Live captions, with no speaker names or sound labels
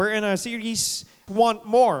We're in a series, Want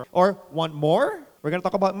More. Or Want More? We're going to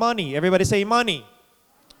talk about money. Everybody say money.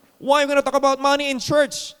 Why are we going to talk about money in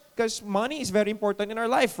church? Because money is very important in our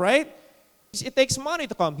life, right? It takes money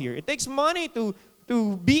to come here. It takes money to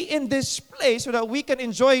be in this place so that we can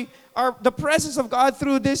enjoy the presence of God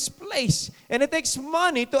through this place. And it takes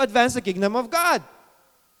money to advance the kingdom of God.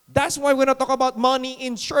 That's why we're going to talk about money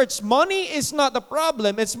in church. Money is not the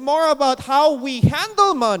problem. It's more about how we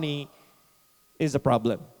handle money is the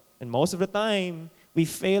problem. And most of the time, we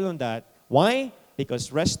fail on that. Why?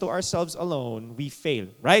 Because rest to ourselves alone, we fail,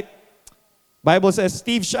 right? Bible says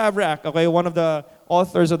Steve Shavrak, okay, one of the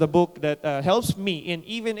authors of the book that helps me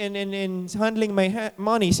in handling my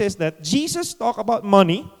money, says that Jesus talked about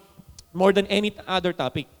money more than any other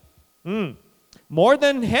topic. More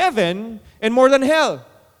than heaven and more than hell.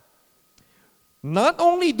 Not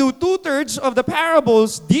only do 2/3 of the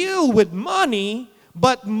parables deal with money,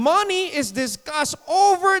 but money is discussed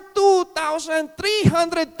over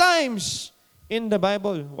 2,300 times in the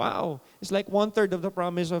Bible. Wow. It's like 1/3 of the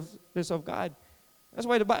promise of God. That's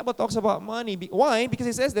why the Bible talks about money. Why? Because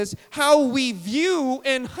it says this, how we view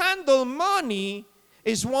and handle money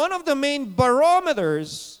is one of the main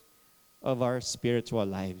barometers of our spiritual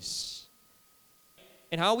lives.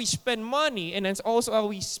 And how we spend money, and it's also how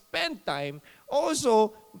we spend time,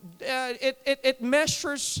 also it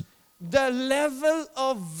measures the level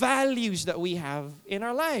of values that we have in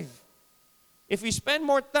our life. If we spend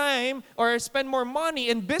more time or spend more money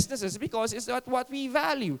in businesses, because it's not what we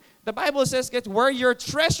value. The Bible says that where your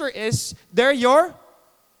treasure is, there your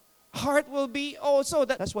heart will be also.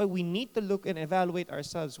 That's why we need to look and evaluate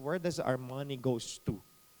ourselves. Where does our money goes to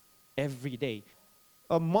every day?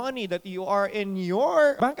 Money that you are in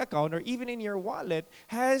your bank account or even in your wallet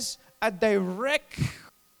has a direct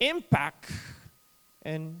impact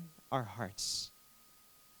in our hearts,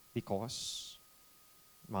 because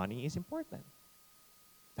money is important.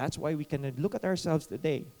 That's why we can look at ourselves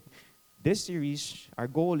today. This series, our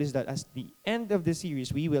goal is that at the end of the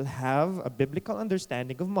series, we will have a biblical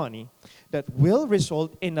understanding of money that will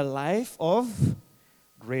result in a life of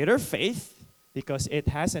greater faith, because it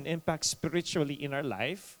has an impact spiritually in our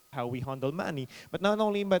life, how we handle money. But not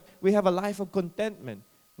only, but we have a life of contentment.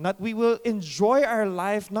 We will enjoy our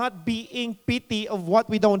life, not being pity of what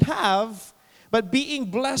we don't have, but being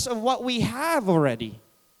blessed of what we have already.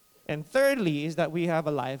 And thirdly is that we have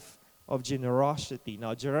a life of generosity.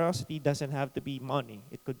 Now, generosity doesn't have to be money.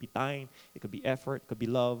 It could be time, it could be effort, it could be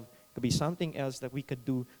love, it could be something else that we could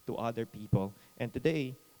do to other people. And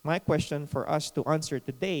today, my question for us to answer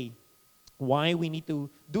today, why we need to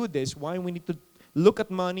do this, why we need to look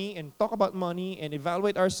at money and talk about money and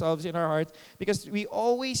evaluate ourselves in our hearts, because we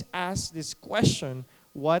always ask this question,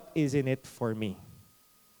 what is in it for me?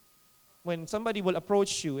 When somebody will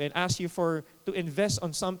approach you and ask you to invest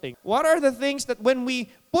on something, what are the things that when we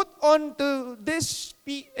put onto this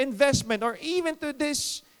investment or even to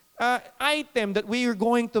this item that we are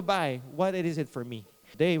going to buy, what is it for me?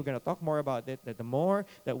 Today, we're going to talk more about it, that the more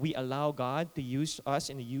that we allow God to use us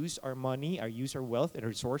and use our money, use our wealth and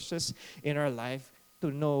resources in our life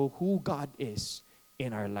to know who God is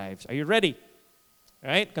in our lives. Are you ready?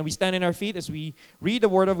 All right, can we stand in our feet as we read the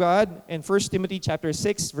Word of God in 1 Timothy chapter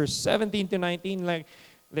 6, verse 17 to 19.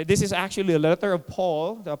 This is actually a letter of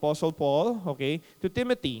Paul, the Apostle Paul, okay, to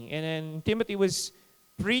Timothy. And then Timothy was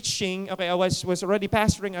preaching, I was already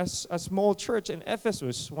pastoring a small church in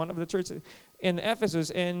Ephesus, one of the churches in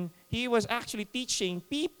Ephesus, and he was actually teaching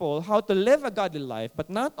people how to live a godly life, but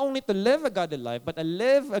not only to live a godly life, but to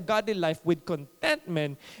live a godly life with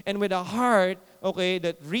contentment and with a heart,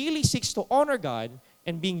 that really seeks to honor God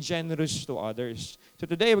and being generous to others. So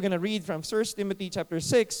today we're going to read from 1 Timothy chapter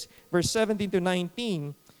 6, verse 17 to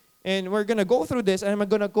 19, and we're going to go through this, and I'm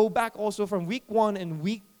going to go back also from week 1 and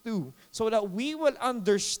week 2, so that we will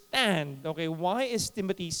understand, why is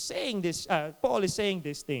Timothy saying this, Paul is saying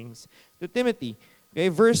these things to Timothy.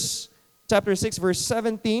 Chapter 6, verse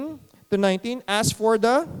 17 to 19, as for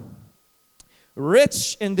the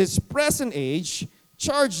rich in this present age,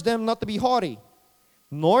 charge them not to be haughty,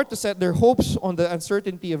 nor to set their hopes on the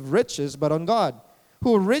uncertainty of riches, but on God,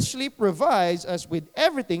 who richly provides us with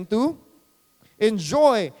everything to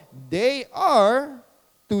enjoy. They are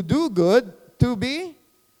to do good, to be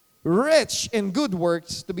rich in good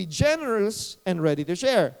works, to be generous and ready to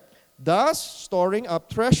share, thus storing up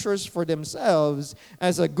treasures for themselves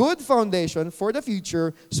as a good foundation for the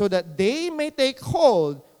future, so that they may take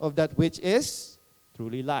hold of that which is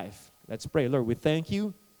truly life. Let's pray. Lord, we thank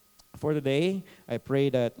you for today. I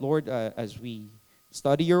pray that, Lord, as we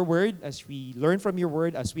study your word, as we learn from your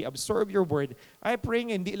word, as we absorb your word, I pray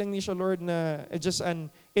hindi lang ni siya, Lord, na just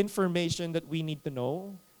an information that we need to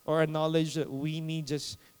know, or a knowledge that we need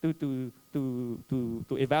just to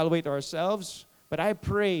evaluate ourselves. But I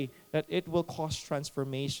pray that it will cause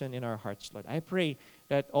transformation in our hearts, Lord. I pray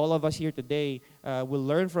that all of us here today will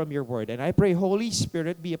learn from your word. And I pray, Holy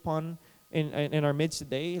Spirit, be upon in our midst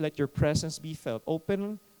today. Let your presence be felt.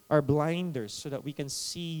 Open our blinders so that we can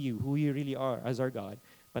see you, who you really are as our God.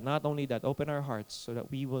 But not only that, open our hearts so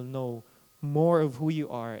that we will know more of who you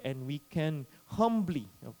are and we can humbly,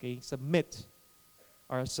 submit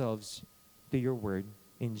ourselves to your word.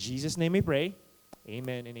 In Jesus' name we pray.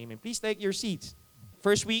 Amen and amen. Please take your seats.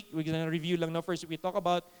 First week, we're going to review lang now. First week, we talk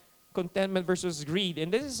about contentment versus greed.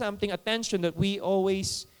 And this is something, a tension that we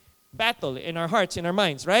always battle in our hearts, in our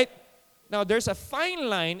minds, right? Now, there's a fine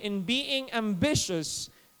line in being ambitious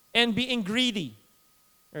and being greedy.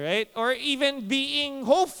 All right? Or even being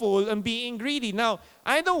hopeful and being greedy. Now,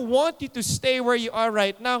 I don't want you to stay where you are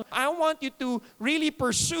right now. I want you to really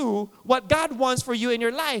pursue what God wants for you in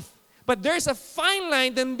your life. But there's a fine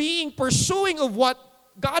line in being pursuing of what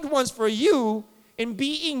God wants for you and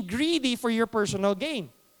being greedy for your personal gain.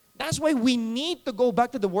 That's why we need to go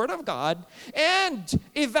back to the Word of God and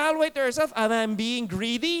evaluate ourselves. Am I being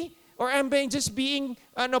greedy? Or am I just being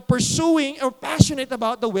pursuing or passionate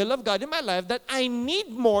about the will of God in my life that I need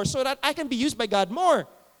more so that I can be used by God more?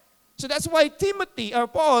 So that's why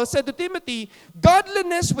Paul said to Timothy,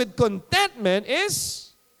 godliness with contentment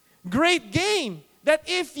is great gain. That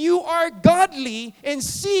if you are godly and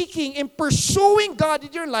seeking and pursuing God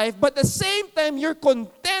in your life, but at the same time you're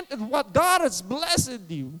content with what God has blessed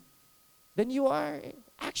you, then you are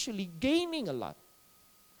actually gaining a lot.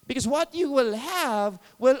 Because what you will have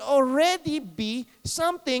will already be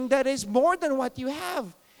something that is more than what you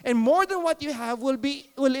have. And more than what you have will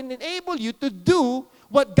enable you to do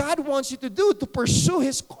what God wants you to do, to pursue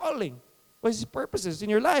His calling, or His purposes in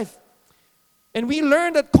your life. And we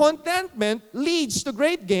learn that contentment leads to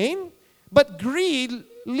great gain, but greed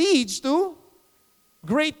leads to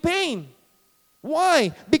great pain.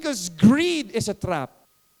 Why? Because greed is a trap.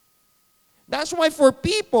 That's why for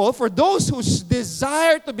those who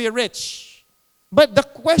desire to be rich, but the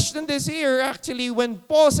question is here, actually, when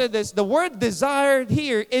Paul said this, the word desired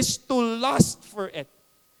here is to lust for it.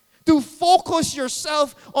 To focus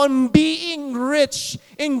yourself on being rich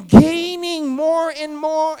and gaining more and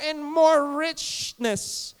more and more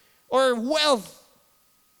richness or wealth.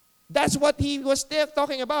 That's what he was there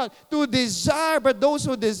talking about. To desire, but those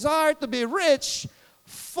who desire to be rich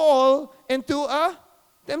fall into a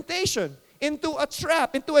temptation, into a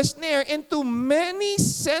trap, into a snare, into many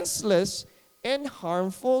senseless and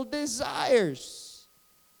harmful desires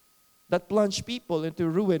that plunge people into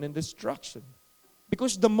ruin and destruction.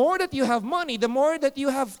 Because the more that you have money, the more that you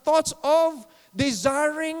have thoughts of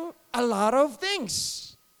desiring a lot of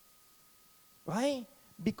things. Why?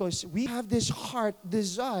 Because we have this heart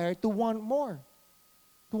desire to want more.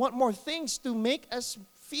 To want more things to make us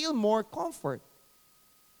feel more comfort.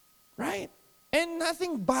 Right? And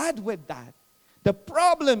nothing bad with that. The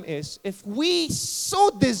problem is, if we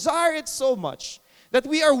so desire it so much that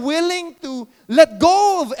we are willing to let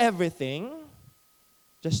go of everything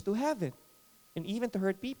just to have it. And even to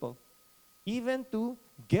hurt people. Even to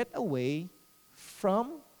get away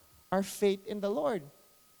from our faith in the Lord.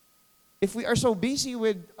 If we are so busy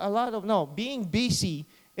with being busy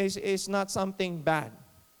is not something bad.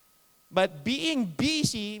 But being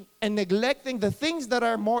busy and neglecting the things that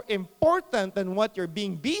are more important than what you're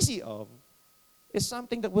being busy of is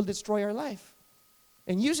something that will destroy our life.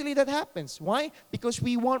 And usually that happens. Why? Because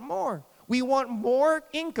we want more. We want more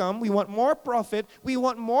income, we want more profit, we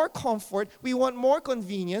want more comfort, we want more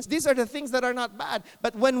convenience. These are the things that are not bad.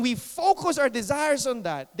 But when we focus our desires on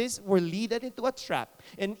that, this will lead us into a trap.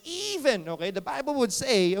 And even, the Bible would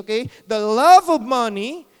say, the love of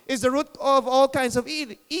money is the root of all kinds of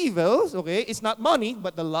evils. It's not money,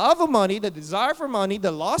 but the love of money, the desire for money,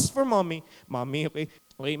 the lust for money.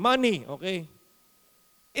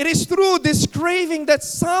 It is through this craving that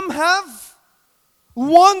some have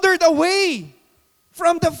wandered away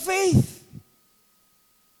from the faith.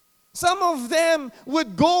 Some of them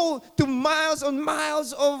would go to miles on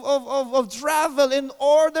miles of travel in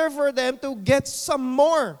order for them to get some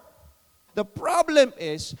more. The problem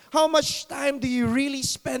is, how much time do you really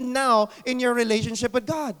spend now in your relationship with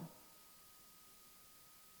God?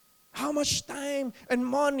 How much time and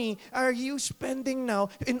money are you spending now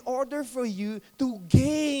in order for you to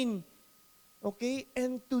gain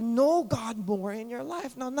and to know God more in your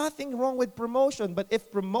life? Now, nothing wrong with promotion, but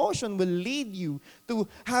if promotion will lead you to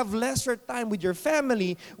have lesser time with your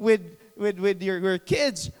family, with your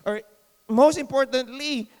kids, or most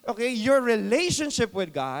importantly, your relationship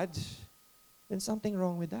with God, then something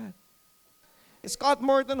wrong with that. Scott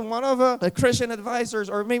Morton, one of the Christian advisors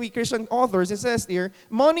or maybe Christian authors, it says here,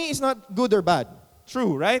 money is not good or bad.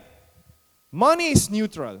 True, right? Money is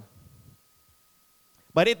neutral.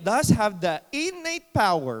 But it does have the innate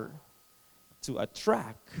power to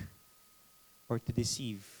attract or to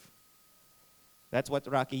deceive. That's what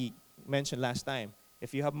Rocky mentioned last time.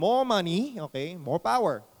 If you have more money, okay, more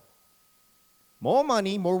power. More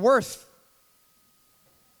money, more worth.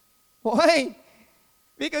 Why?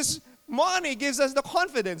 Because money gives us the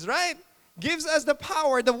confidence, right? Gives us the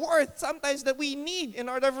power, the worth sometimes that we need in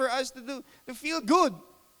order for us to feel good.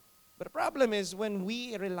 But the problem is when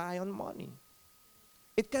we rely on money,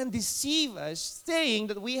 it can deceive us saying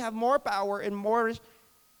that we have more power and more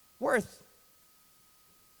worth.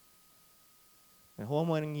 And how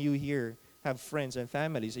many of you here have friends and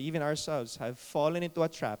families, or even ourselves, have fallen into a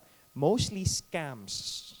trap, mostly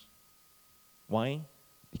scams. Why?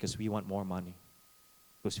 Because we want more money.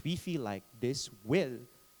 Because we feel like this will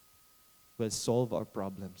solve our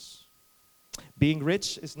problems. Being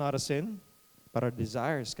rich is not a sin, but our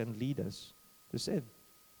desires can lead us to sin.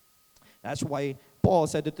 That's why Paul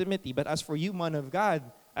said to Timothy, but as for you, man of God,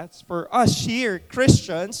 as for us here,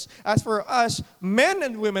 Christians, as for us, men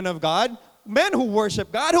and women of God, men who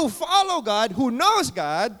worship God, who follow God, who knows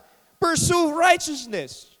God, pursue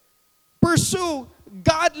righteousness, pursue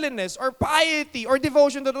godliness or piety or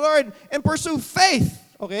devotion to the Lord, and pursue faith.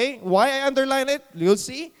 Okay? Why I underline it? You'll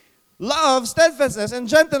see. Love, steadfastness, and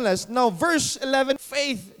gentleness. Now, verse 11,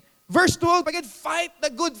 faith. Verse 12, again, fight the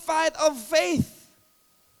good fight of faith.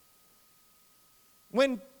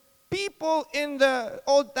 When people in the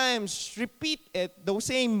old times repeat it, those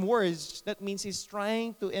same words, that means he's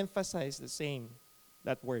trying to emphasize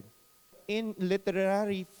that word. In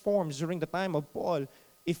literary forms during the time of Paul,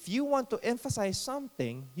 if you want to emphasize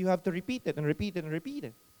something, you have to repeat it and repeat it and repeat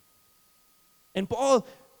it. And Paul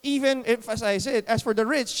even emphasized it as for the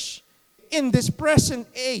rich in this present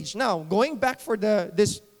age. Now, going back for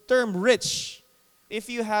this term rich, if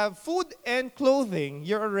you have food and clothing,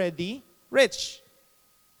 you're already rich.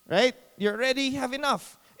 Right? You already have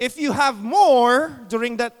enough. If you have more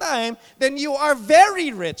during that time, then you are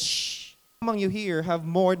very rich. Among you here have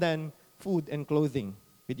more than food and clothing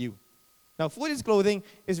with you. Now, food and clothing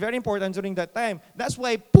is very important during that time. That's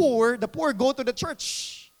why the poor go to the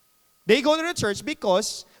church. They go to the church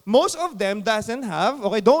because most of them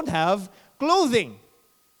don't have clothing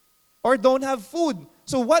or don't have food.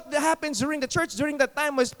 So what happens during the church during that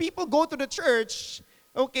time was people go to the church,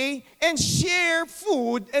 okay, and share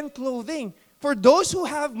food and clothing. For those who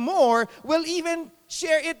have more, will even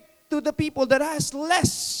share it to the people that has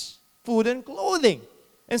less food and clothing.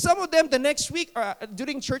 And some of them, the next week,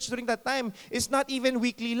 during church, during that time, it's not even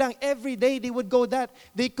weekly lang. Every day they would go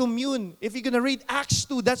they commune. If you're going to read Acts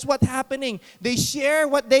 2, that's what's happening. They share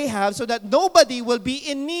what they have so that nobody will be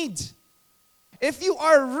in need. If you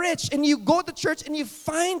are rich and you go to church and you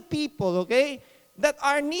find people, okay, that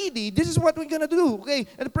are needy, this is what we're going to do, okay?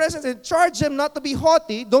 And the president charge them not to be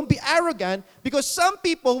haughty, don't be arrogant, because some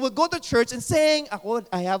people will go to church and saying,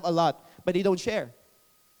 I have a lot, but they don't share.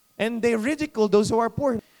 And they ridicule those who are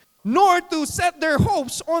poor. Nor to set their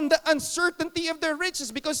hopes on the uncertainty of their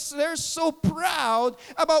riches, because they're so proud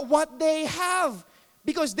about what they have.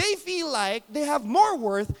 Because they feel like they have more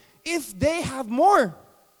worth if they have more.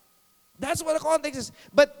 That's what the context is.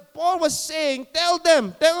 But Paul was saying, tell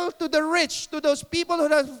to the rich, to those people who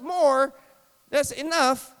have more, that's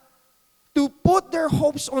enough, to put their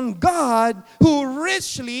hopes on God, who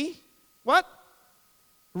richly, what?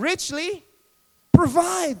 Richly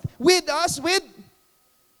provide with us with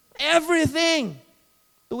everything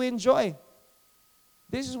to enjoy.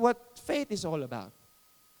 This is what faith is all about.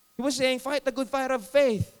 He was saying, fight the good fight of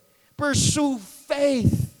faith. Pursue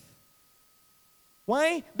faith.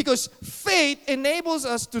 Why? Because faith enables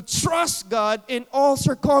us to trust God in all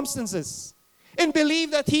circumstances and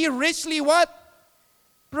believe that He richly what?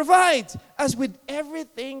 Provides us with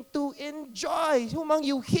everything to enjoy. Who among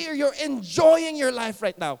you here, you're enjoying your life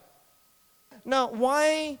right now? Now,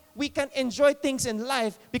 why we can enjoy things in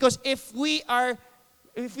life? Because if we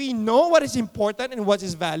know what is important and what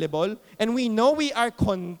is valuable, and we know we are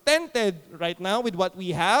contented right now with what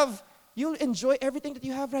we have, you'll enjoy everything that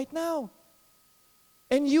you have right now.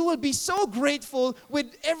 And you will be so grateful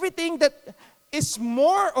with everything that is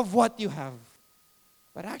more of what you have.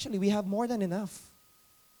 But actually, we have more than enough.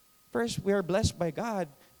 First, we are blessed by God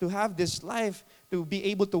to have this life, to be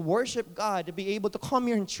able to worship God, to be able to come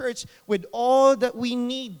here in church with all that we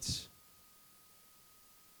need.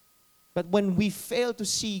 But when we fail to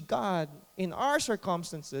see God in our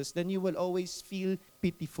circumstances, then you will always feel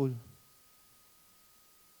pitiful.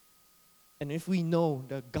 And if we know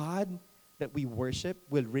that God that we worship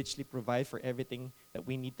will richly provide for everything that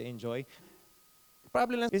we need to enjoy. The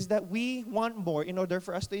problem is that we want more in order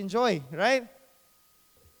for us to enjoy, right?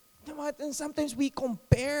 You know what? And sometimes we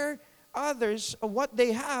compare others of what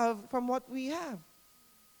they have from what we have.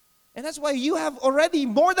 And that's why you have already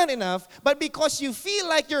more than enough, but because you feel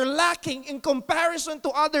like you're lacking in comparison to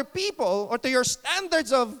other people or to your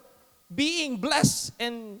standards of being blessed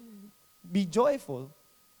and be joyful,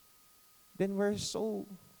 then we're so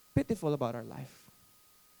pitiful about our life.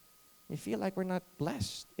 We feel like we're not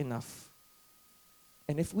blessed enough.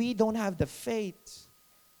 And if we don't have the faith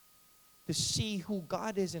to see who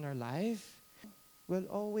God is in our life, we'll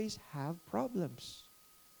always have problems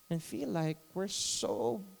and feel like we're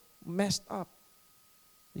so messed up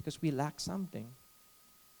because we lack something.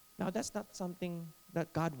 Now, that's not something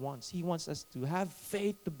that God wants. He wants us to have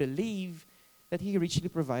faith, to believe that He richly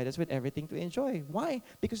provides us with everything to enjoy. Why?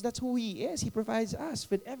 Because that's who He is. He provides us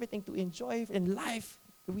with everything to enjoy in life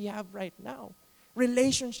that we have right now.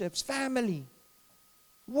 Relationships, family,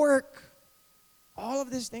 work, all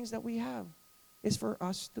of these things that we have is for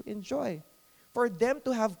us to enjoy. For them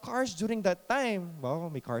to have cars during that time, well,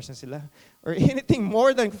 may cars na sila, or anything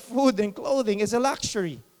more than food and clothing is a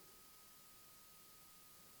luxury.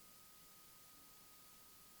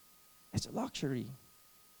 It's a luxury.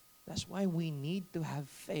 That's why we need to have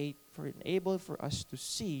faith for enable for us to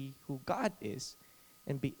see who God is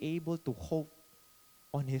and be able to hope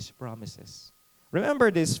on His promises.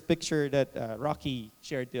 Remember this picture that Rocky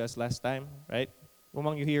shared to us last time, right?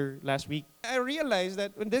 Among you here last week. I realized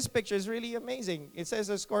that this picture is really amazing. It says,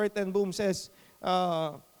 as Corrie ten Boom says,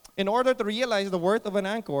 in order to realize the worth of an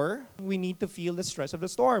anchor, we need to feel the stress of the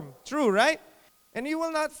storm. True, right? And you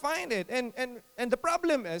will not find it. And the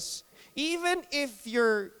problem is, even if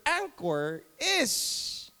your anchor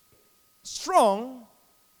is strong,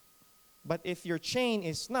 but if your chain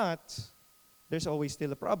is not, there's always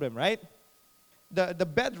still a problem, right? The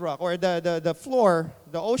bedrock or the floor,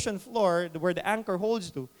 the ocean floor where the anchor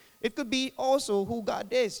holds to, it could be also who God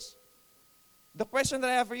is. The question that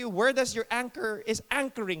I have for you, where does your anchor is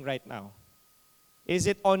anchoring right now? Is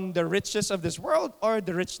it on the riches of this world or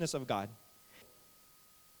the richness of God?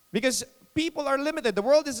 Because people are limited. The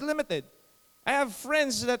world is limited. I have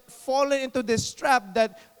friends that fall into this trap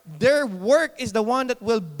that their work is the one that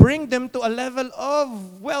will bring them to a level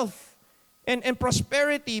of wealth and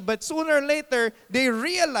prosperity, but sooner or later, they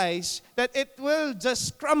realize that it will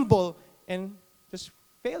just crumble and just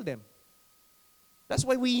fail them. That's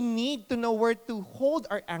why we need to know where to hold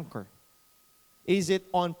our anchor. Is it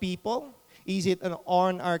on people? Is it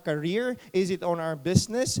on our career? Is it on our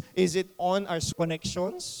business? Is it on our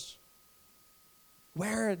connections?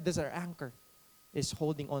 Where does our anchor is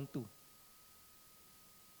holding on to?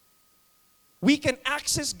 We can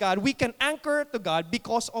access God, we can anchor to God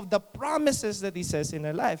because of the promises that He says in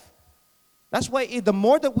our life. That's why the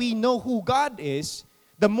more that we know who God is,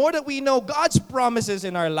 the more that we know God's promises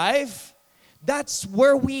in our life, that's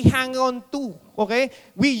where we hang on to, okay?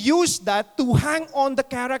 We use that to hang on the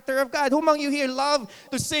character of God. Who among you here love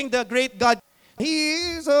to sing the great God? He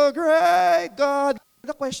is a great God.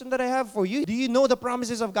 The question that I have for you, do you know the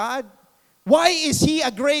promises of God? Why is He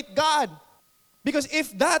a great God? Because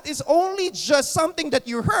if that is only just something that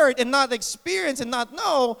you heard and not experienced and not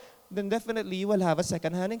know, then definitely you will have a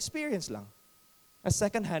second-hand experience lang. A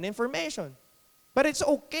second-hand information. But it's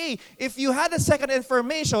okay if you had a second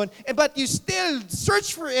information, but you still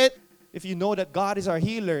search for it. If you know that God is our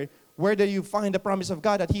healer, where do you find the promise of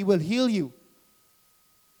God that He will heal you?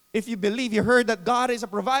 If you believe, you heard that God is a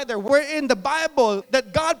provider, where in the Bible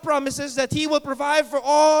that God promises that He will provide for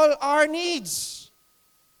all our needs.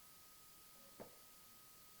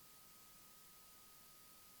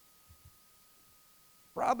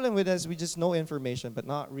 Problem with us, we just know information, but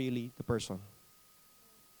not really the person.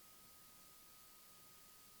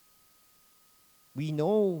 We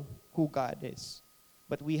know who God is,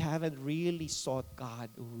 but we haven't really sought God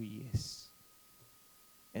who He is.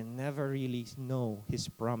 And never really know His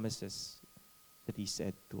promises that He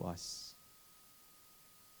said to us.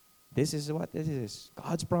 This is what this is.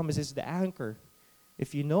 God's promise is the anchor.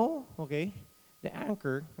 If you know, okay, the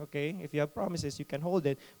anchor, okay, if you have promises, you can hold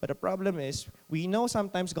it. But the problem is, we know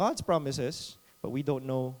sometimes God's promises, but we don't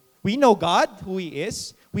know. We know God, who He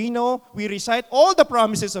is. We recite all the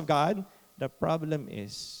promises of God. The problem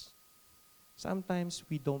is, sometimes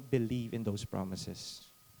we don't believe in those promises.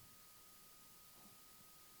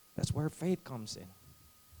 That's where faith comes in.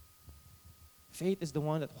 Faith is the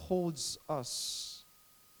one that holds us.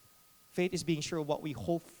 Faith is being sure of what we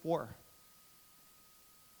hope for.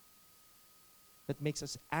 That makes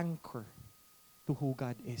us anchor to who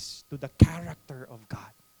God is, to the character of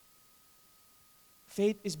God.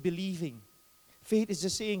 Faith is believing. Faith is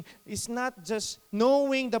just saying, it's not just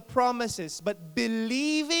knowing the promises, but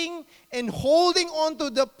believing and holding on to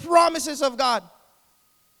the promises of God.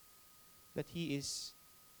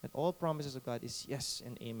 That all promises of God is yes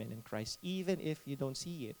and amen in Christ, even if you don't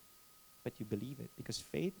see it, but you believe it. Because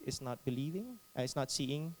faith is not believing, it's not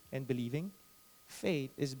seeing and believing.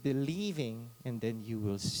 Faith is believing, and then you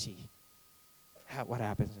will see what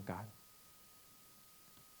happens in God.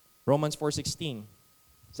 Romans 4:16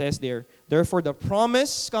 says there, therefore the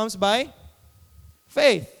promise comes by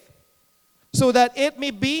faith, so that it may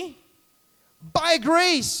be by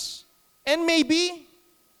grace, and may be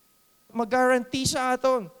mag-guarantee sa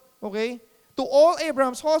aton. Okay? To all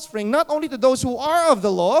Abraham's offspring, not only to those who are of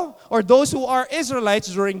the law, or those who are Israelites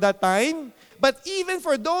during that time, but even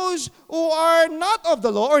for those who are not of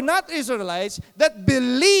the law, or not Israelites, that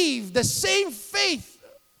believe the same faith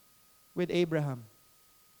with Abraham.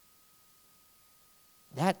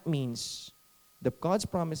 That means God's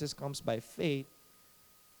promises comes by faith,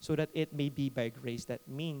 so that it may be by grace. That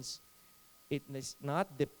means it is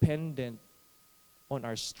not dependent on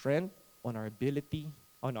our strength, on our ability,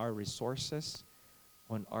 on our resources,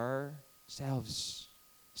 on ourselves.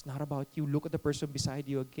 It's not about you. Look at the person beside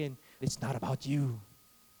you again. It's not about you.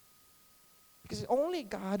 Because it's only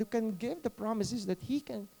God who can give the promises that He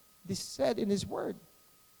said in His Word.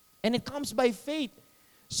 And it comes by faith,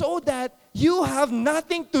 so that you have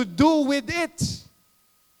nothing to do with it.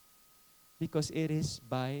 Because it is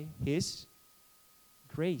by His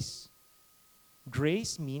grace.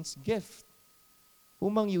 Grace means gift. Who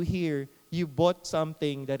among you here, you bought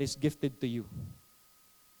something that is gifted to you?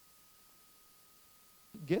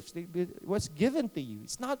 Gifts, it was given to you.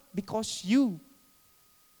 It's not because you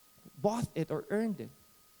bought it or earned it.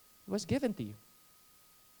 It was given to you.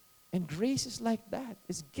 And grace is like that.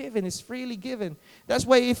 It's given, it's freely given. That's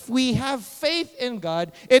why if we have faith in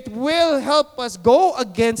God, it will help us go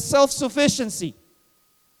against self-sufficiency.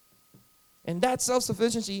 And that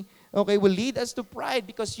self-sufficiency, will lead us to pride,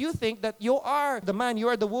 because you think that you are the man, you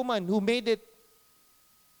are the woman who made it.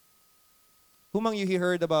 Who among you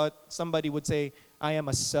heard about somebody would say, I am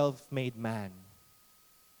a self-made man,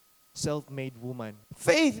 self-made woman?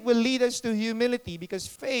 Faith will lead us to humility, because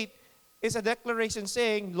faith is a declaration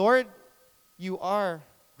saying, Lord, you are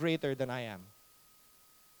greater than I am.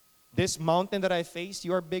 This mountain that I face,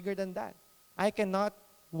 you are bigger than that. I cannot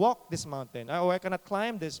walk this mountain, or I cannot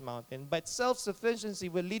climb this mountain. But self-sufficiency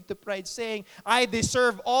will lead to pride, saying, I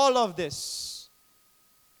deserve all of this.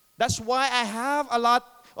 That's why I have a lot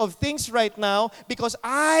of things right now, because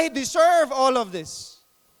I deserve all of this.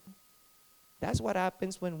 That's what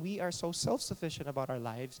happens when we are so self-sufficient about our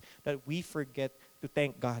lives that we forget to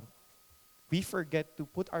thank God. We forget to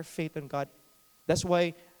put our faith in God. That's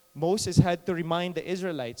why Moses had to remind the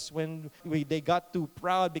Israelites when they got too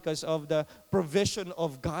proud because of the provision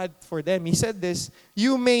of God for them. He said this,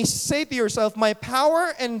 you may say to yourself, my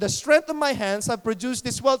power and the strength of my hands have produced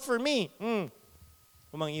this wealth for me.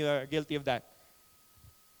 Among you are guilty of that.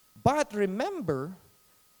 But remember,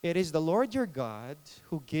 it is the Lord your God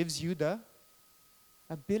who gives you the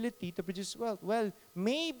ability to produce wealth. Well,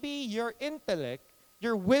 maybe your intellect,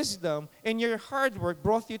 your wisdom, and your hard work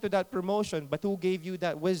brought you to that promotion, but who gave you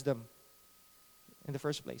that wisdom in the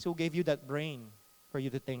first place? Who gave you that brain for you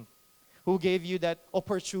to think? Who gave you that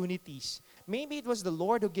opportunities? Maybe it was the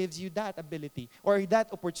Lord who gives you that ability, or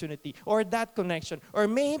that opportunity, or that connection, or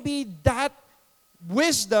maybe that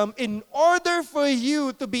wisdom in order for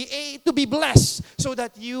you to be blessed, so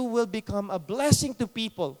that you will become a blessing to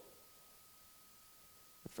people.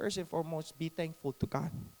 But first and foremost, be thankful to God.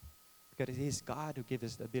 Because it is God who gives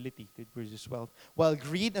us the ability to produce wealth. While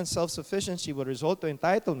greed and self-sufficiency will result to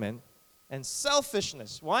entitlement and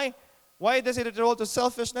selfishness. Why? Why does it result to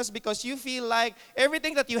selfishness? Because you feel like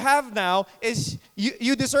everything that you have now is,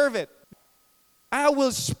 you deserve it. I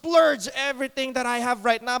will splurge everything that I have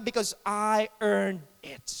right now because I earned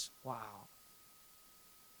it. Wow.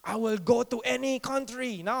 I will go to any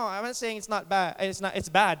country. No, I'm not saying it's not bad. It's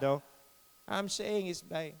bad though. I'm saying it's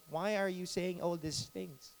like, why are you saying all these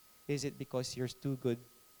things? Is it because you're too good?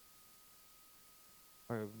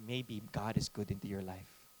 Or maybe God is good into your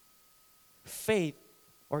life. Faith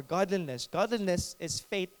or godliness. Godliness is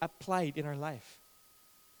faith applied in our life.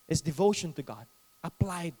 It's devotion to God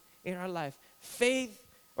applied in our life. Faith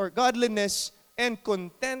or godliness and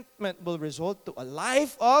contentment will result to a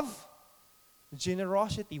life of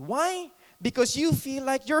generosity. Why? Because you feel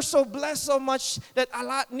like you're so blessed so much that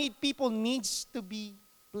people needs to be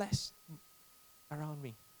blessed around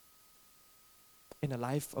me. In a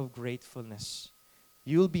life of gratefulness,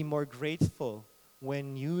 you'll be more grateful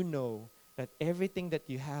when you know that everything that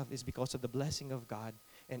you have is because of the blessing of God,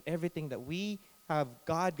 and everything that we have,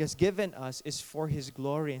 God has given us, is for His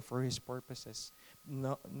glory and for His purposes.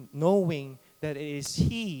 Knowing that it is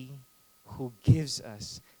He who gives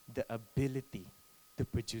us the ability to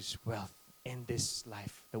produce wealth in this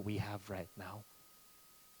life that we have right now.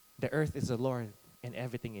 The earth is the Lord and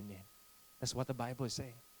everything in it. That's what the Bible is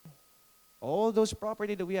saying. All those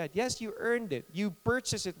property that we had, yes, you earned it. You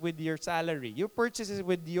purchased it with your salary. You purchased it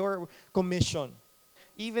with your commission.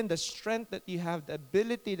 Even the strength that you have, the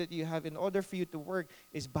ability that you have in order for you to work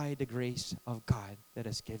is by the grace of God that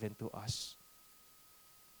is given to us.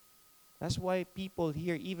 That's why people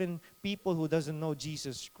here, even people who doesn't know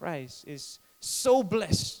Jesus Christ, is so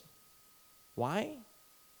blessed. Why?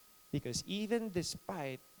 Because even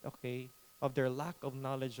despite, of their lack of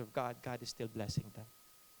knowledge of God, God is still blessing them.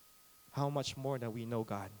 How much more that we know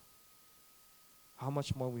God? How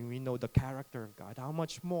much more when we know the character of God? How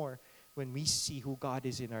much more when we see who God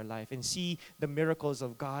is in our life and see the miracles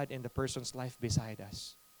of God in the person's life beside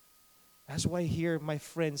us? That's why here, my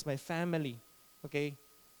friends, my family,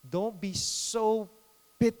 don't be so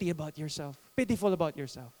pitiful about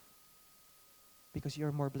yourself. Because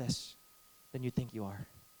you're more blessed than you think you are.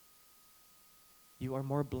 You are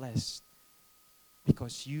more blessed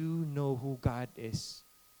because you know who God is.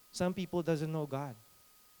 Some people doesn't know God.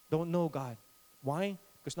 Don't know God. Why?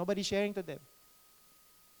 Because nobody's sharing to them.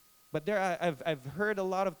 But I've heard a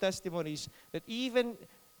lot of testimonies that even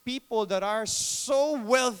people that are so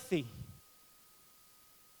wealthy,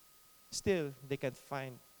 still they can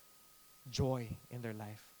find joy in their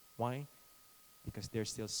life. Why? Because they're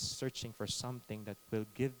still searching for something that will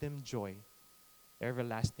give them joy,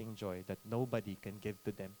 everlasting joy that nobody can give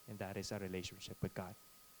to them, and that is a relationship with God.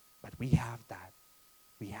 But we have that.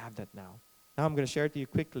 We have that now. Now I'm going to share to you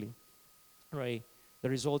quickly, right, the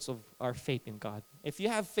results of our faith in God. If you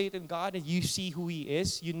have faith in God and you see who He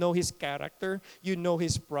is, you know His character, you know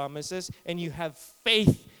His promises, and you have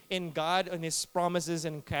faith in God and His promises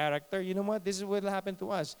and character, you know what? This is what will happen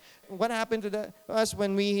to us. What happened to us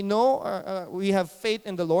when we know, we have faith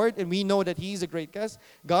in the Lord and we know that He is a great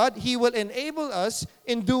God, He will enable us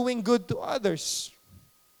in doing good to others.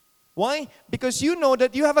 Why? Because you know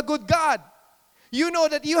that you have a good God. You know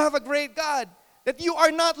that you have a great God, that you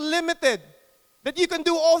are not limited, that you can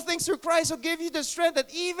do all things through Christ who gave you the strength,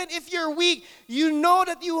 that even if you're weak, you know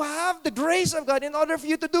that you have the grace of God in order for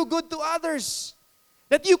you to do good to others.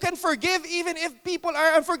 That you can forgive even if people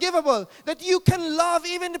are unforgivable. That you can love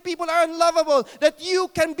even if people are unlovable. That you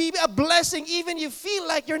can be a blessing even if you feel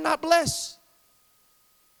like you're not blessed.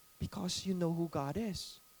 Because you know who God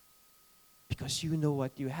is. Because you know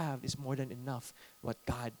what you have is more than enough, what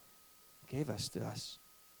God gave us to us.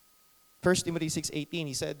 1 Timothy 6:18,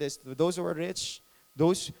 he said this, those who are rich,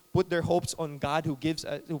 those put their hopes on God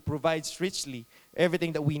who provides richly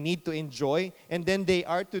everything that we need to enjoy, and then they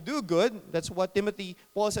are to do good. That's what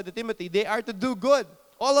Paul said to Timothy, they are to do good.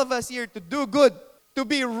 All of us here to do good. To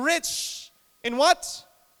be rich in what?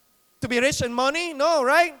 To be rich in money? No,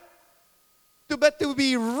 right? But to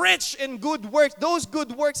be rich in good works. Those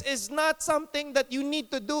good works is not something that you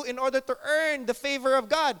need to do in order to earn the favor of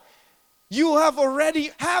God. You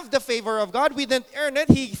already have the favor of God. We didn't earn it.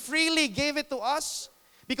 He freely gave it to us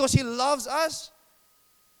because He loves us.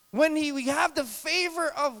 When we have the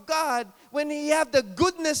favor of God, when we have the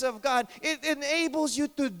goodness of God, it enables you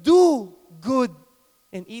to do good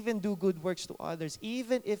and even do good works to others.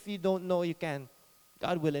 Even if you don't know you can,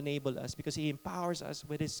 God will enable us because He empowers us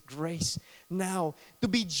with His grace. Now, to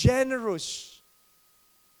be generous.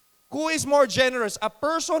 Who is more generous? A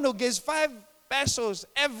person who gives 5 pesos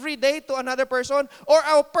every day to another person, or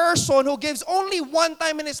a person who gives only one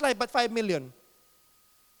time in his life but 5 million?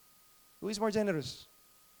 Who is more generous?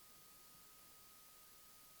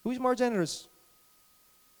 Who is more generous?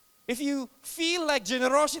 If you feel like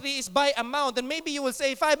generosity is by amount, then maybe you will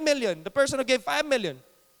say 5 million, the person who gave 5 million.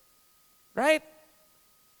 Right?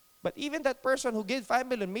 But even that person who gave 5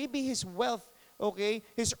 million, maybe his wealth,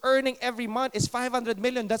 his earning every month is 500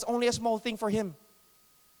 million. That's only a small thing for him.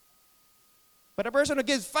 But a person who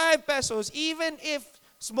gives 5 pesos, even if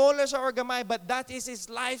smaller siya or gamay, but that is his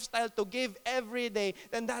lifestyle to give every day,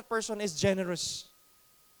 then that person is generous.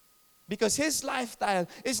 Because his lifestyle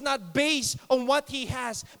is not based on what he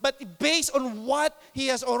has, but based on what he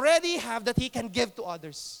has already have that he can give to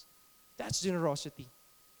others. That's generosity.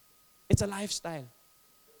 It's a lifestyle.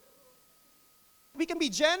 We can be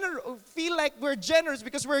generous, feel like we're generous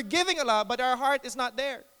because we're giving a lot, but our heart is not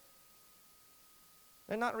there.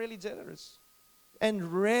 We're not really generous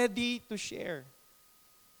and ready to share.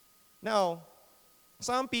 Now,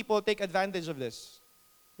 some people take advantage of this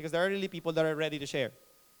because there are really people that are ready to share.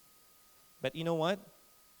 But you know what?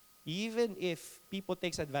 Even if people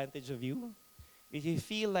takes advantage of you, if you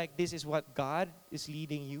feel like this is what God is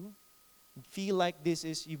leading you, feel like this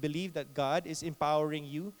is, you believe that God is empowering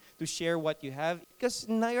you to share what you have, because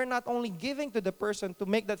now you're not only giving to the person to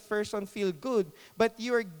make that person feel good, but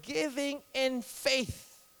you're giving in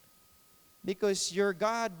faith, because your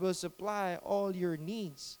God will supply all your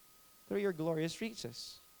needs through your glorious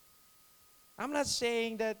riches. I'm not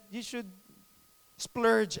saying that you should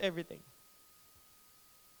splurge everything.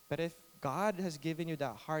 But if God has given you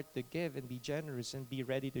that heart to give and be generous and be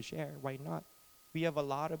ready to share, why not? We have a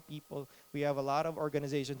lot of people, we have a lot of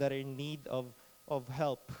organizations that are in need of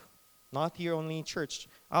help. Not here only in church,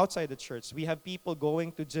 outside the church. We have people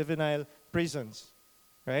going to juvenile prisons,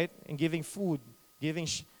 right? And giving food,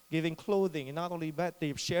 giving clothing. And not only that,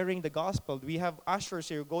 they're sharing the gospel. We have ushers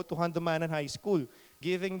here who go to Handumanan High School,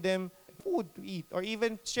 giving them food to eat, or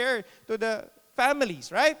even share to the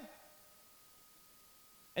families, right?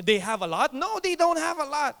 And they have a lot? No, they don't have a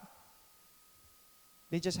lot.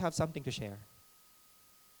 They just have something to share.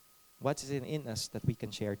 What is in us that we can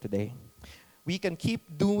share today? We can keep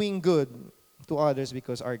doing good to others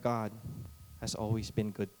because our God has always been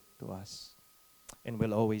good to us and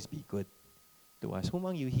will always be good to us. Who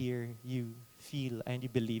among you here, you feel and you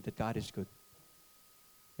believe that God is good?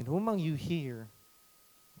 And who among you here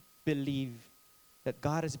believe that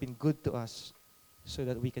God has been good to us so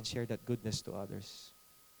that we can share that goodness to others?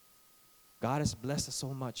 God has blessed us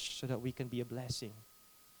so much so that we can be a blessing.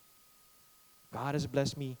 God has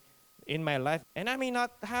blessed me in my life. And I may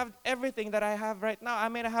not have everything that I have right now. I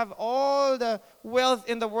may not have all the wealth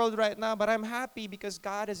in the world right now, but I'm happy because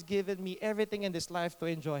God has given me everything in this life to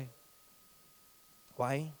enjoy.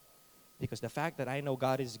 Why? Because the fact that I know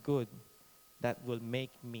God is good, that will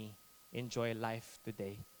make me enjoy life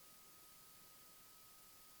today.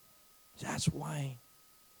 That's why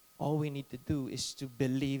all we need to do is to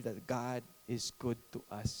believe that God is good to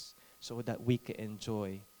us so that we can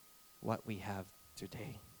enjoy what we have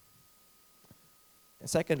today. And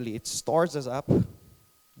secondly, it stores us up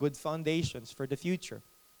good foundations for the future.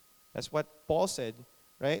 That's what Paul said,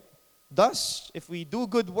 right? Thus, if we do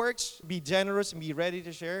good works, be generous and be ready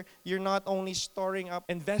to share, you're not only storing up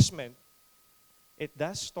investment, it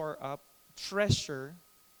does store up treasure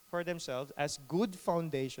for themselves as good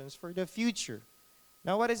foundations for the future.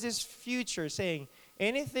 Now, what is this future saying?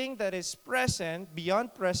 Anything that is present,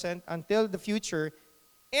 beyond present, until the future,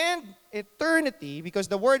 and eternity, because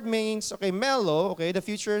the word means, melo, the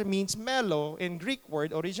future means melo in Greek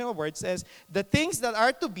word, original word says, the things that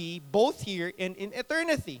are to be both here and in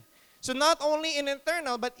eternity. So not only in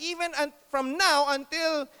eternal, but even from now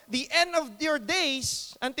until the end of your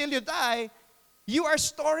days, until you die, you are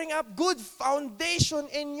storing up good foundation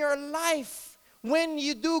in your life when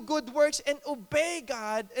you do good works and obey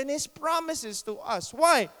God and His promises to us.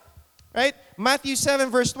 Why? Right? Matthew 7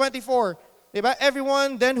 verse 24. Diba?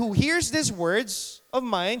 Everyone then who hears these words of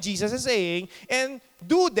mine, Jesus is saying, and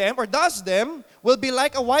do them or does them, will be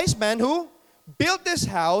like a wise man who built this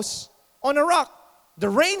house on a rock. The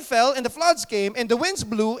rain fell and the floods came and the winds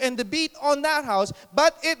blew and they beat on that house,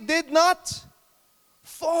 but it did not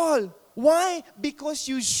fall. Why? Because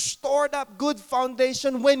you stored up good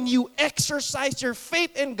foundation when you exercise your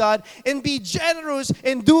faith in God and be generous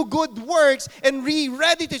and do good works and be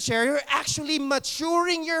ready to share. You're actually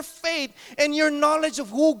maturing your faith and your knowledge of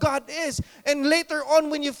who God is. And later on,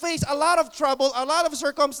 when you face a lot of trouble, a lot of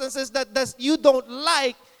circumstances that you don't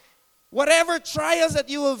like, whatever trials that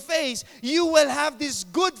you will face, you will have this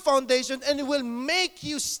good foundation and it will make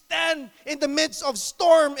you stand in the midst of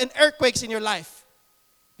storm and earthquakes in your life.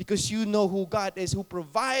 Because you know who God is, who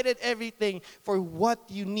provided everything for what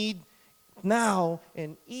you need now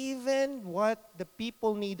and even what the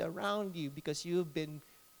people need around you, because you've been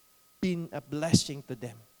a blessing to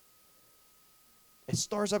them. It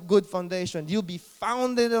stores up good foundation. You'll be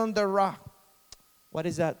founded on the rock. What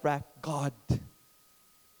is that rock? God.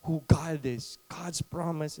 Who God is. God's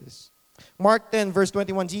promises. Mark 10 verse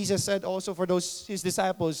 21, Jesus said also for His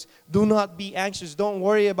disciples, do not be anxious, don't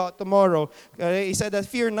worry about tomorrow. He said that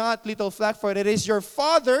fear not, little flock, for it is your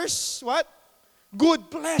Father's, what?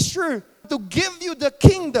 Good pleasure to give you the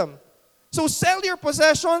kingdom. So sell your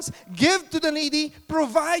possessions, give to the needy,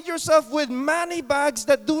 provide yourself with money bags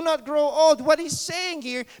that do not grow old. What He's saying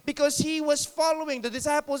here, because He was following the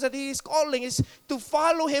disciples that He is calling, is to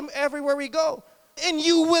follow Him everywhere we go. And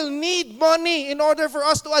you will need money in order for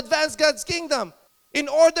us to advance God's kingdom. In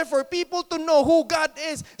order for people to know who God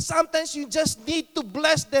is, sometimes you just need to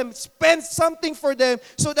bless them, spend something for them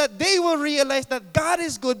so that they will realize that God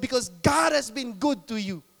is good because God has been good to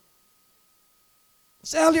you.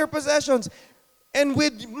 Sell your possessions. and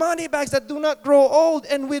with money bags that do not grow old,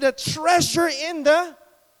 and with a treasure in the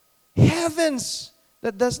heavens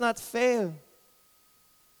that does not fail.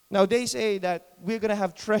 Now they say that we're going to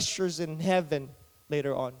have treasures in heaven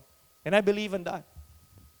later on. And I believe in that.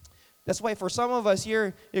 That's why for some of us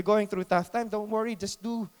here, you're going through tough time. Don't worry, just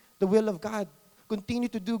do the will of God. Continue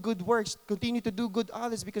to do good works. Continue to do good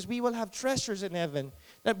others, because we will have treasures in heaven.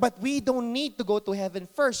 But we don't need to go to heaven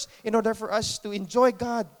first in order for us to enjoy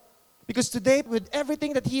God. Because today, with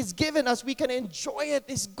everything that He has given us, we can enjoy it,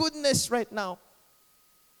 His goodness right now.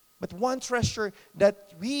 But one treasure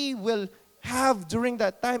that we will have during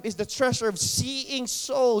that time is the treasure of seeing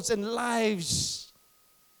souls and lives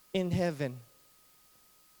in heaven.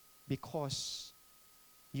 Because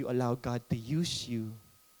you allow God to use you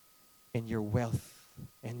and your wealth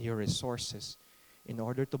and your resources in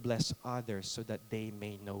order to bless others so that they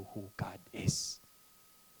may know who God is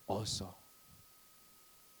also.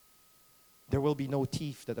 There will be no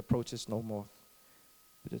thief that approaches no moth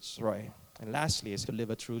to destroy. And lastly is to live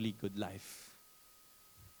a truly good life.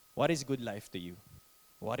 What is good life to you?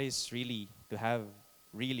 What is really to have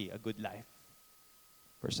really a good life?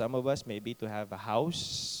 For some of us, maybe to have a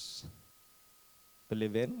house to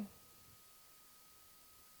live in.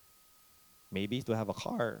 Maybe to have a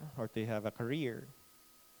car or to have a career.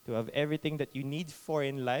 To have everything that you need for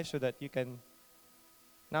in life so that you can.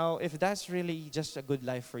 Now, if that's really just a good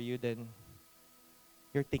life for you, then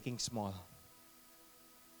you're thinking small.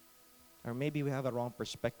 Or maybe we have a wrong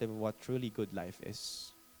perspective of what truly good life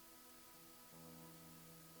is.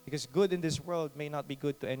 Because good in this world may not be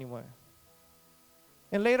good to anyone.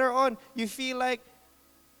 And later on, you feel like,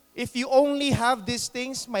 if you only have these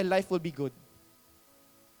things, my life will be good.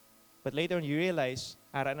 But later on, you realize,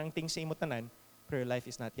 ara nang things sa imo tanan, pero your life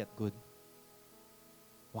is not yet good.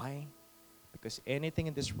 Why? Because anything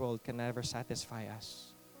in this world can never satisfy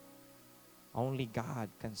us. Only God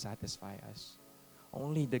can satisfy us.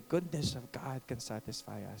 Only the goodness of God can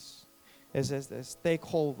satisfy us. It says this, take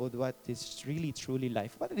hold of what is really, truly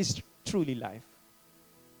life. What is truly life?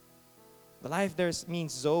 The life there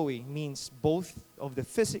means Zoe, means both of the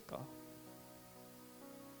physical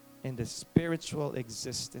and the spiritual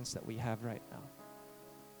existence that we have right now.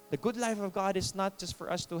 The good life of God is not just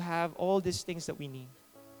for us to have all these things that we need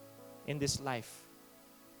in this life.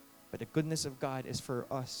 But the goodness of God is for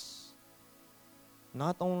us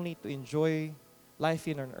not only to enjoy life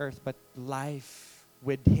here on earth, but life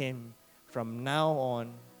with Him from now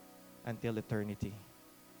on until eternity.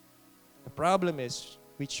 The problem is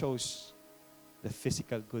we chose the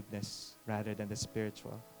physical goodness rather than the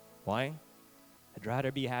spiritual. Why? I'd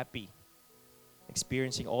rather be happy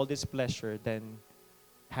experiencing all this pleasure than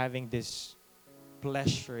having this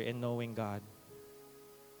pleasure in knowing God.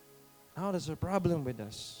 Now there's a problem with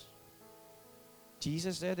us.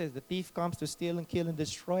 Jesus said it, the thief comes to steal and kill and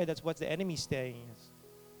destroy. That's what the enemy is saying.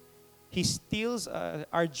 He steals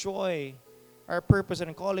our joy, our purpose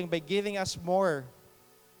and calling by giving us more.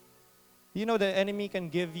 You know the enemy can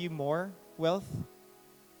give you more wealth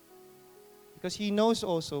because he knows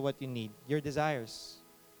also what you need, your desires.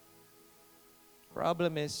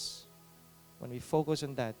 Problem is, when we focus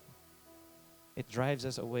on that, it drives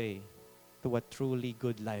us away to what truly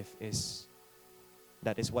good life is.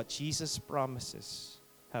 That is what Jesus promises.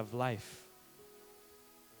 Have life.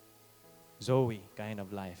 Zoe kind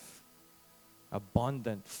of life.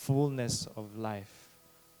 Abundant fullness of life.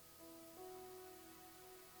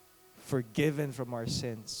 Forgiven from our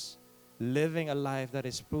sins. Living a life that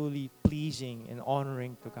is fully pleasing and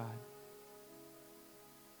honoring to God.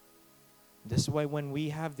 This is why when we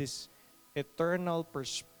have this eternal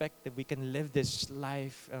perspective, we can live this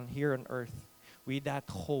life here on earth with that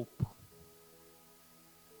hope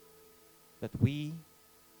that we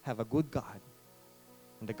have a good God.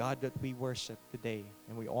 And the God that we worship today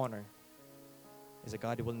and we honor is a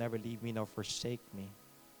God who will never leave me nor forsake me,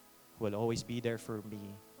 who will always be there for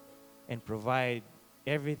me and provide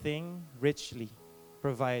everything richly,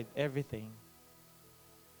 provide everything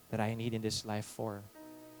that I need in this life for,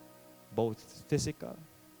 both physical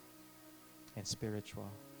and spiritual.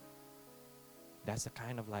 That's the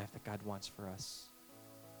kind of life that God wants for us.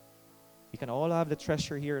 We can all have the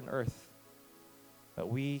treasure here on earth, but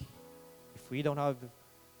if we don't have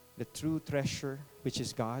the true treasure, which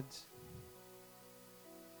is God,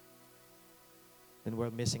 then we're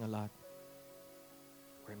missing a lot.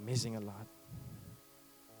 We're missing a lot.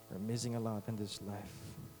 We're missing a lot in this life.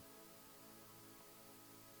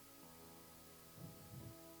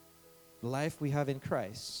 The life we have in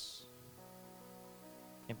Christ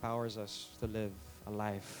empowers us to live a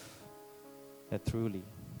life that truly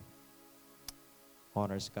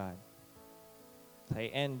honors God.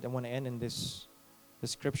 I want to end in this The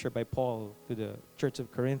scripture by Paul to the church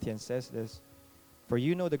of Corinthians says this, "For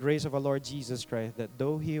you know the grace of our Lord Jesus Christ, that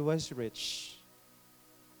though he was rich,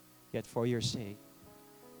 yet for your sake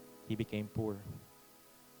he became poor."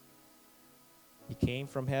 He came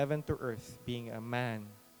from heaven to earth, being a man,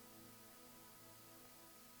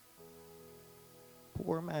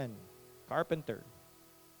 poor man, carpenter.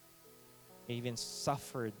 He even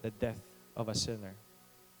suffered the death of a sinner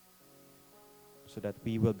so that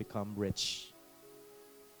we will become rich.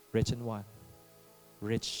 Rich in what?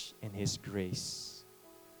 Rich in His grace,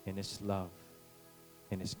 in His love,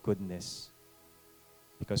 in His goodness.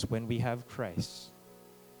 Because when we have Christ,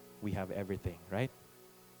 we have everything, right?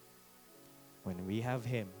 When we have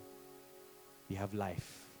Him, we have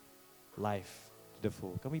life. Life to the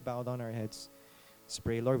full. Can we bow down our heads? Let's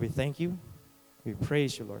pray. Lord, we thank you. We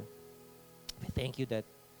praise you, Lord. We thank you that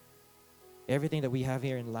everything that we have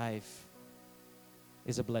here in life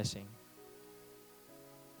is a blessing.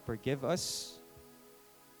 Forgive us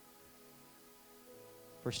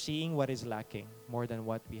for seeing what is lacking more than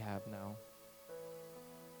what we have now.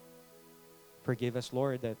 Forgive us,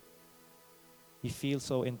 Lord, that we feel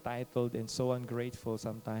so entitled and so ungrateful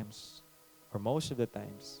sometimes, or most of the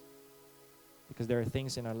times, because there are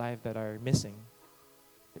things in our life that are missing,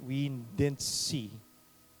 that we didn't see,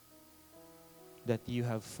 that you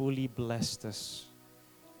have fully blessed us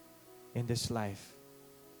in this life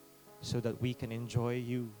so that we can enjoy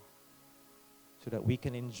you, so that we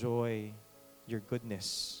can enjoy your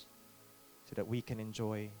goodness, so that we can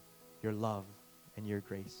enjoy your love and your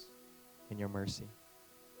grace and your mercy.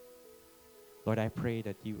 Lord, I pray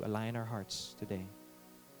that you align our hearts today.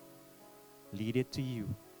 Lead it to you,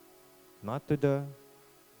 not to the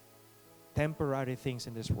temporary things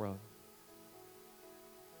in this world,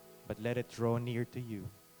 but let it draw near to you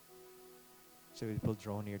so it will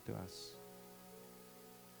draw near to us.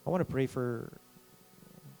 I want to pray for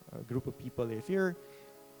a group of people. If you're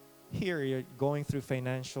here, you're going through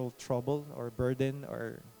financial trouble or burden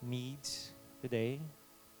or needs today,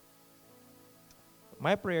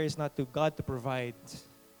 my prayer is not to God to provide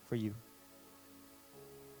for you.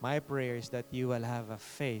 My prayer is that you will have a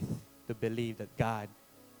faith to believe that God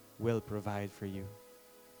will provide for you.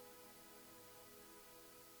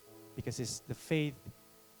 Because it's the faith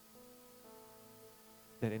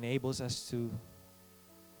that enables us to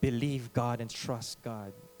believe God and trust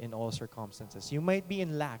God in all circumstances. You might be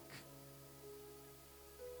in lack,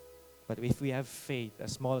 but if we have faith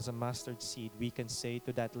as small as a mustard seed, we can say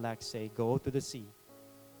to that lack, say, go to the sea.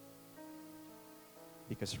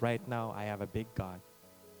 Because right now, I have a big God.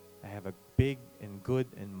 I have a big and good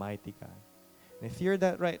and mighty God. And if you're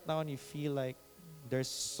that right now and you feel like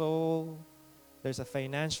there's a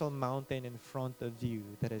financial mountain in front of you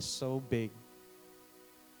that is so big,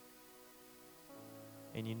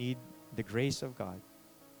 and you need the grace of God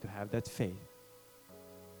to have that faith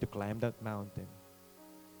to climb that mountain,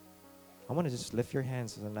 I want to just lift your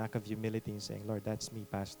hands as an act of humility and saying, Lord, that's me,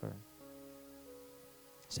 Pastor.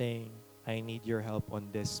 Saying, I need your help on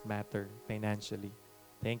this matter financially.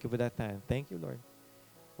 Thank you for that time. Thank you, Lord.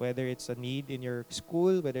 Whether it's a need in your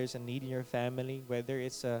school, whether it's a need in your family, whether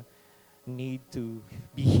it's a need to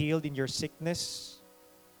be healed in your sickness,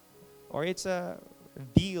 or it's a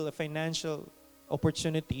deal, a financial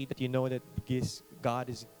opportunity that you know that God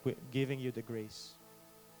is giving you the grace.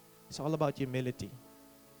 It's all about humility.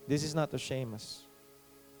 This is not to shame us,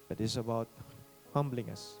 but it's about humbling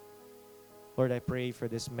us. Lord, I pray for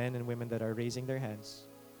these men and women that are raising their hands.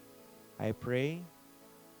 I pray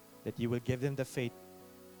that you will give them the faith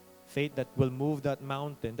that will move that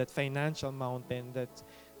mountain, that financial mountain that's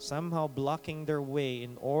somehow blocking their way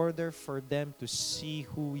in order for them to see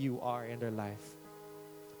who you are in their life.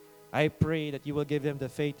 I pray that you will give them the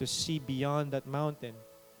faith to see beyond that mountain,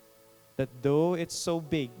 that though it's so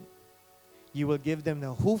big, you will give them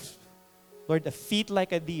the hoof, Lord, the feet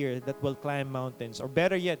like a deer that will climb mountains. Or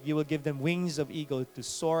better yet, you will give them wings of eagle to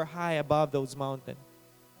soar high above those mountains.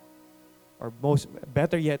 Or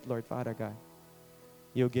better yet, Lord, Father God,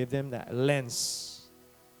 you'll give them that lens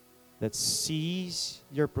that sees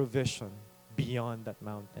your provision beyond that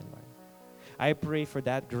mountain, Lord. I pray for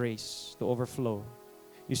that grace to overflow.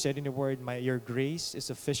 You said in the word, your grace is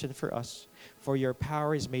sufficient for us, for your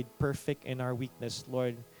power is made perfect in our weakness,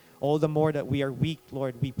 Lord. All the more that we are weak,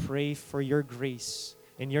 Lord, we pray for your grace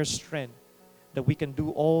and your strength, that we can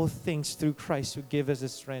do all things through Christ who gives us the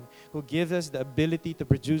strength, who gives us the ability to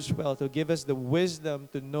produce wealth, who gives us the wisdom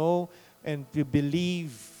to know and to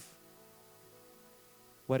believe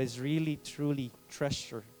what is really, truly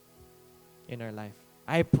treasure in our life.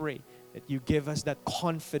 I pray that you give us that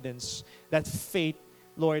confidence, that faith,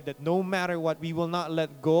 Lord, that no matter what, we will not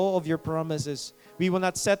let go of your promises. We will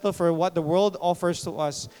not settle for what the world offers to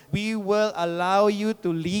us. We will allow you to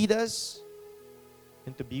lead us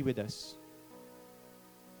and to be with us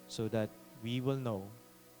so that we will know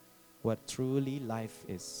what truly life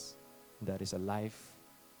is. That is a life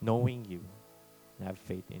knowing you and have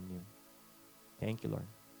faith in you. Thank you, Lord.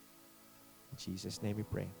 In Jesus' name we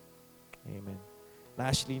pray. Amen.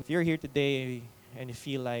 Lastly, if you're here today and you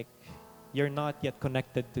feel like you're not yet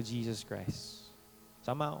connected to Jesus Christ,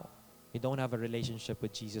 somehow you don't have a relationship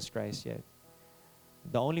with Jesus Christ yet,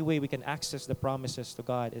 the only way we can access the promises to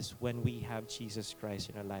God is when we have Jesus Christ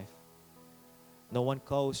in our life. No one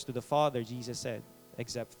goes to the Father, Jesus said,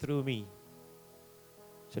 except through me.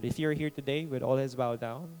 So if you're here today with all heads bowed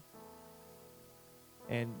down,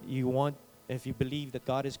 and if you believe that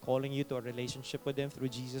God is calling you to a relationship with Him through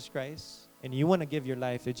Jesus Christ, and you want to give your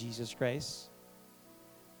life to Jesus Christ,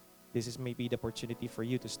 this is maybe the opportunity for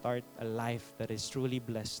you to start a life that is truly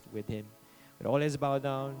blessed with Him. With all heads bowed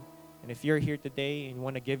down, and if you're here today and you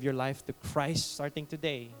want to give your life to Christ starting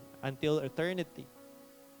today until eternity,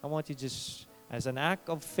 I want you just, as an act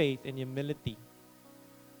of faith and humility,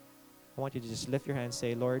 I want you to just lift your hand and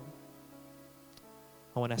say, Lord,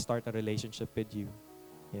 I want to start a relationship with you.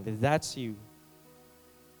 And if that's you,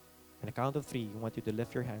 on the count of 3, I want you to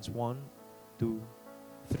lift your hands. 1, 2,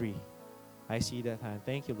 3. I see that hand.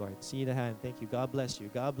 Thank you, Lord. See the hand. Thank you. God bless you.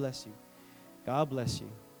 God bless you. God bless you.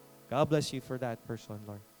 God bless you for that person,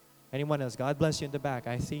 Lord. Anyone else? God bless you in the back.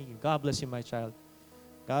 I see you. God bless you, my child.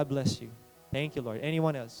 God bless you. Thank you, Lord.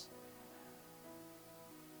 Anyone else?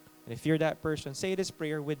 And if you're that person, say this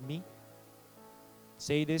prayer with me.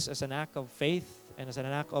 Say this as an act of faith and as an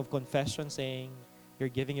act of confession, saying you're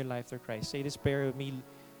giving your life to Christ. Say this prayer with me.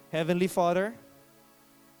 Heavenly Father,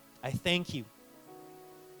 I thank you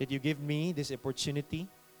that you give me this opportunity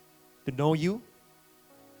to know you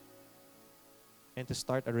and to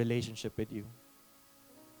start a relationship with you.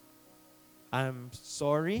 I'm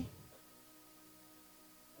sorry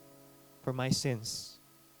for my sins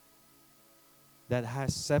that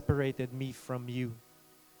has separated me from you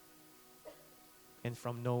and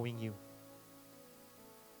from knowing you.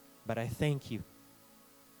 But I thank you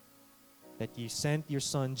that you sent your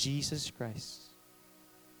Son, Jesus Christ,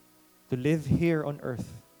 to live here on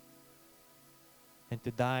earth and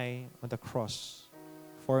to die on the cross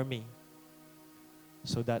for me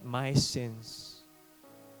so that my sins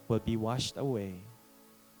will be washed away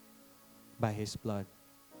by His blood.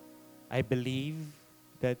 I believe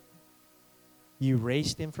that you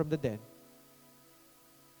raised Him from the dead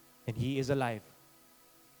and He is alive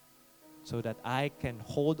so that I can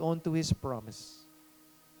hold on to His promise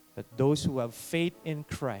that those who have faith in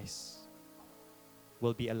Christ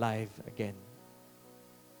will be alive again.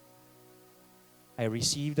 I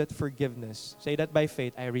receive that forgiveness. Say that by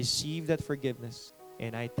faith. I receive that forgiveness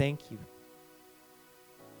and I thank you.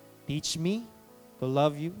 Teach me to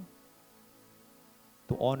love you,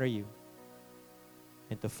 to honor you,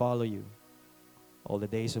 and to follow you all the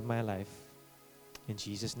days of my life. In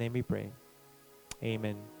Jesus' name we pray.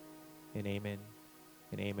 Amen and amen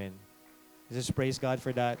and amen. Let's just praise God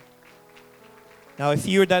for that. Now, if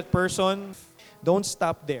you're that person, don't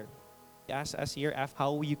stop there. Ask us here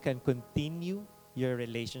how you can continue your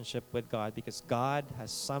relationship with God, because God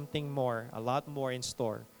has something more, a lot more in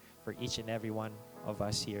store for each and every one of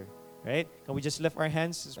us here. Right? Can we just lift our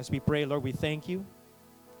hands as we pray? Lord, we thank you.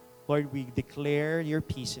 Lord, we declare your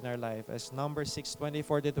peace in our life. As Numbers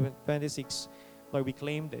 6:24-26, Lord, we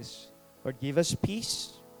claim this. Lord, give us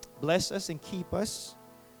peace. Bless us and keep us.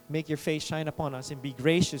 Make your face shine upon us and be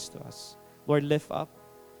gracious to us. Lord, lift up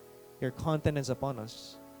your countenance upon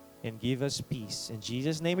us and give us peace. In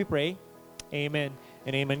Jesus' name we pray. Amen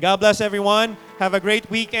and amen. God bless everyone. Have a great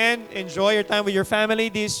weekend. Enjoy your time with your family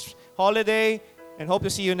this holiday and hope to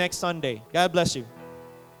see you next Sunday. God bless you.